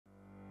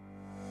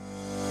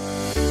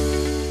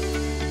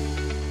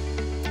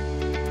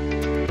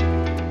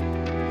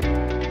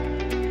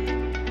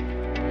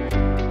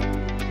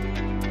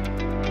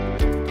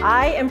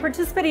I am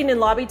participating in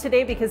Lobby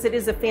today because it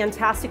is a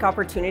fantastic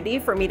opportunity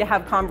for me to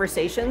have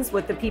conversations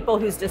with the people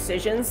whose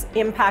decisions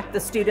impact the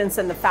students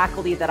and the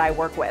faculty that I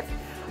work with.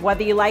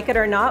 Whether you like it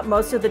or not,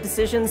 most of the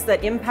decisions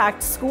that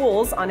impact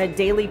schools on a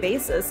daily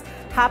basis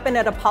happen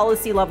at a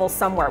policy level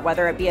somewhere,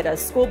 whether it be at a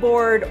school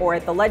board or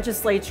at the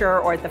legislature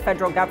or at the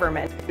federal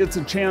government. It's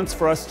a chance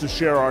for us to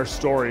share our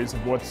stories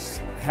of what's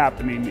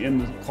happening in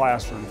the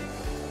classroom.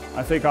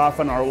 I think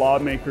often our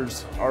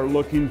lawmakers are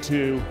looking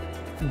to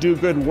do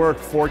good work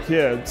for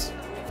kids.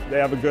 They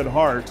have a good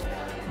heart,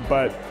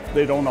 but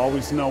they don't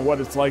always know what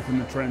it's like in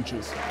the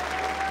trenches.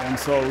 And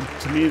so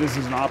to me, this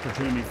is an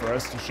opportunity for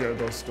us to share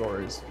those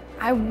stories.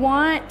 I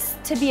want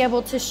to be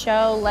able to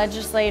show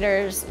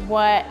legislators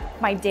what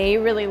my day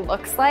really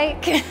looks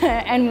like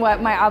and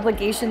what my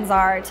obligations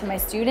are to my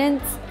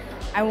students.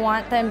 I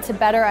want them to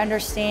better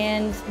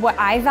understand what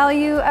I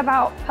value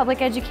about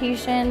public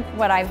education,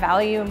 what I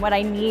value and what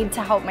I need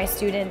to help my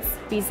students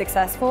be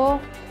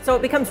successful. So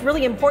it becomes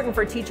really important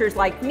for teachers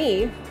like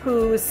me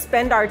who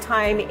spend our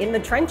time in the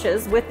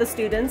trenches with the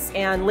students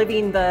and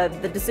living the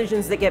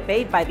decisions that get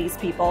made by these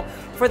people,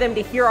 for them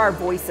to hear our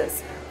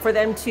voices, for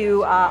them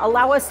to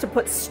allow us to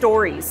put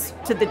stories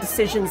to the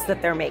decisions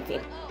that they're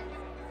making.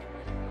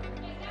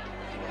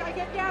 Gotta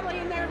get Natalie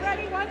in there.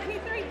 Ready? 1, 2,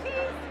 3,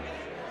 cheese.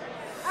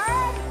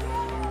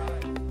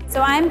 So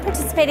I'm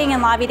participating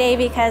in Lobby Day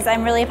because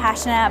I'm really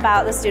passionate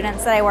about the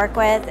students that I work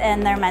with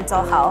and their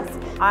mental health.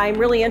 I'm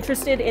really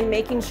interested in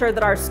making sure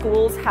that our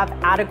schools have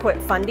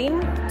adequate funding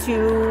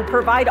to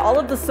provide all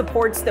of the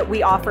supports that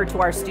we offer to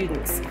our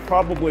students.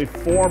 Probably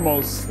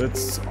foremost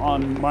that's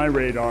on my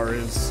radar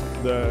is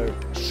the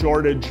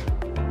shortage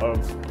of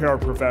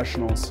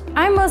paraprofessionals.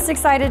 I'm most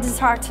excited to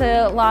talk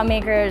to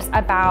lawmakers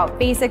about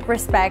basic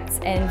respect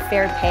and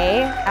fair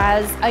pay.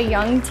 As a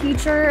young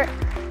teacher,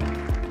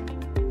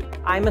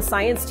 I'm a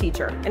science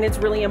teacher, and it's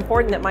really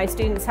important that my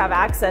students have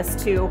access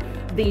to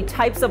the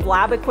types of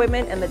lab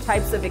equipment and the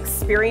types of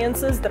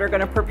experiences that are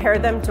going to prepare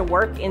them to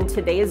work in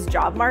today's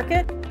job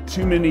market.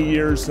 Too many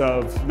years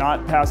of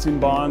not passing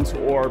bonds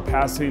or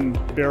passing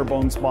bare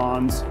bones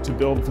bonds to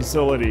build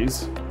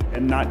facilities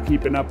and not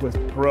keeping up with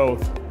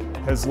growth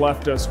has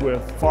left us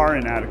with far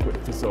inadequate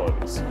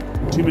facilities.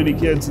 Too many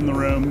kids in the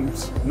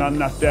rooms, not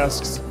enough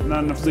desks,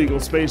 not enough legal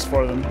space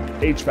for them,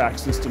 HVAC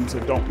systems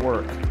that don't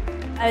work.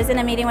 I was in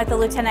a meeting with the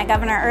Lieutenant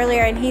Governor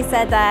earlier, and he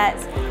said that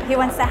he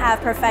wants to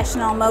have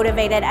professional,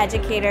 motivated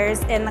educators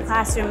in the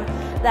classroom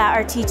that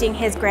are teaching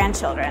his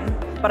grandchildren.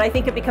 But I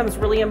think it becomes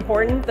really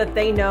important that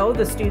they know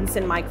the students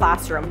in my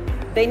classroom.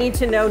 They need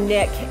to know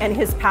Nick and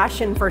his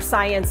passion for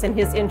science and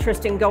his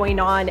interest in going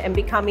on and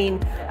becoming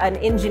an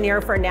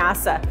engineer for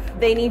NASA.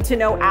 They need to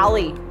know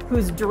Allie,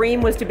 whose dream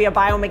was to be a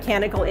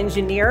biomechanical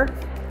engineer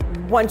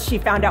once she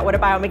found out what a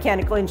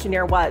biomechanical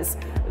engineer was.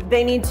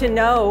 They need to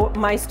know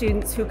my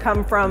students who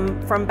come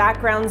from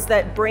backgrounds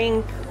that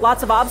bring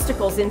lots of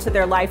obstacles into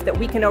their life that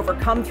we can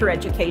overcome through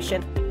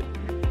education.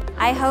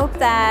 I hope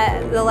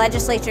that the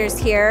legislatures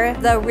hear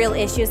the real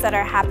issues that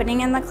are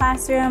happening in the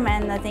classroom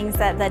and the things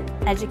that the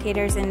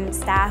educators and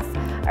staff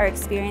are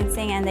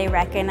experiencing, and they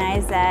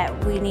recognize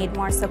that we need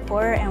more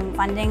support and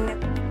funding.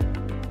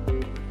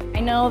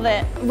 I know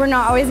that we're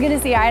not always going to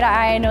see eye to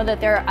eye. I know that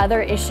there are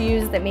other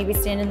issues that maybe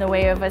stand in the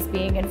way of us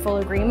being in full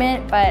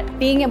agreement, but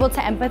being able to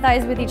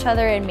empathize with each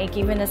other and make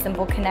even a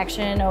simple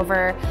connection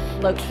over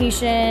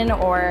location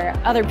or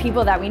other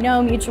people that we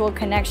know, mutual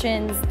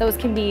connections, those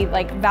can be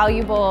like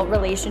valuable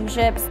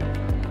relationships.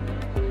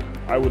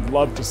 I would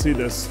love to see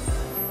this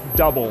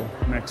double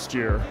next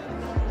year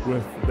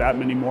with that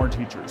many more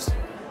teachers.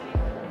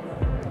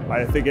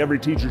 I think every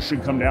teacher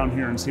should come down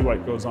here and see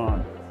what goes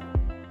on.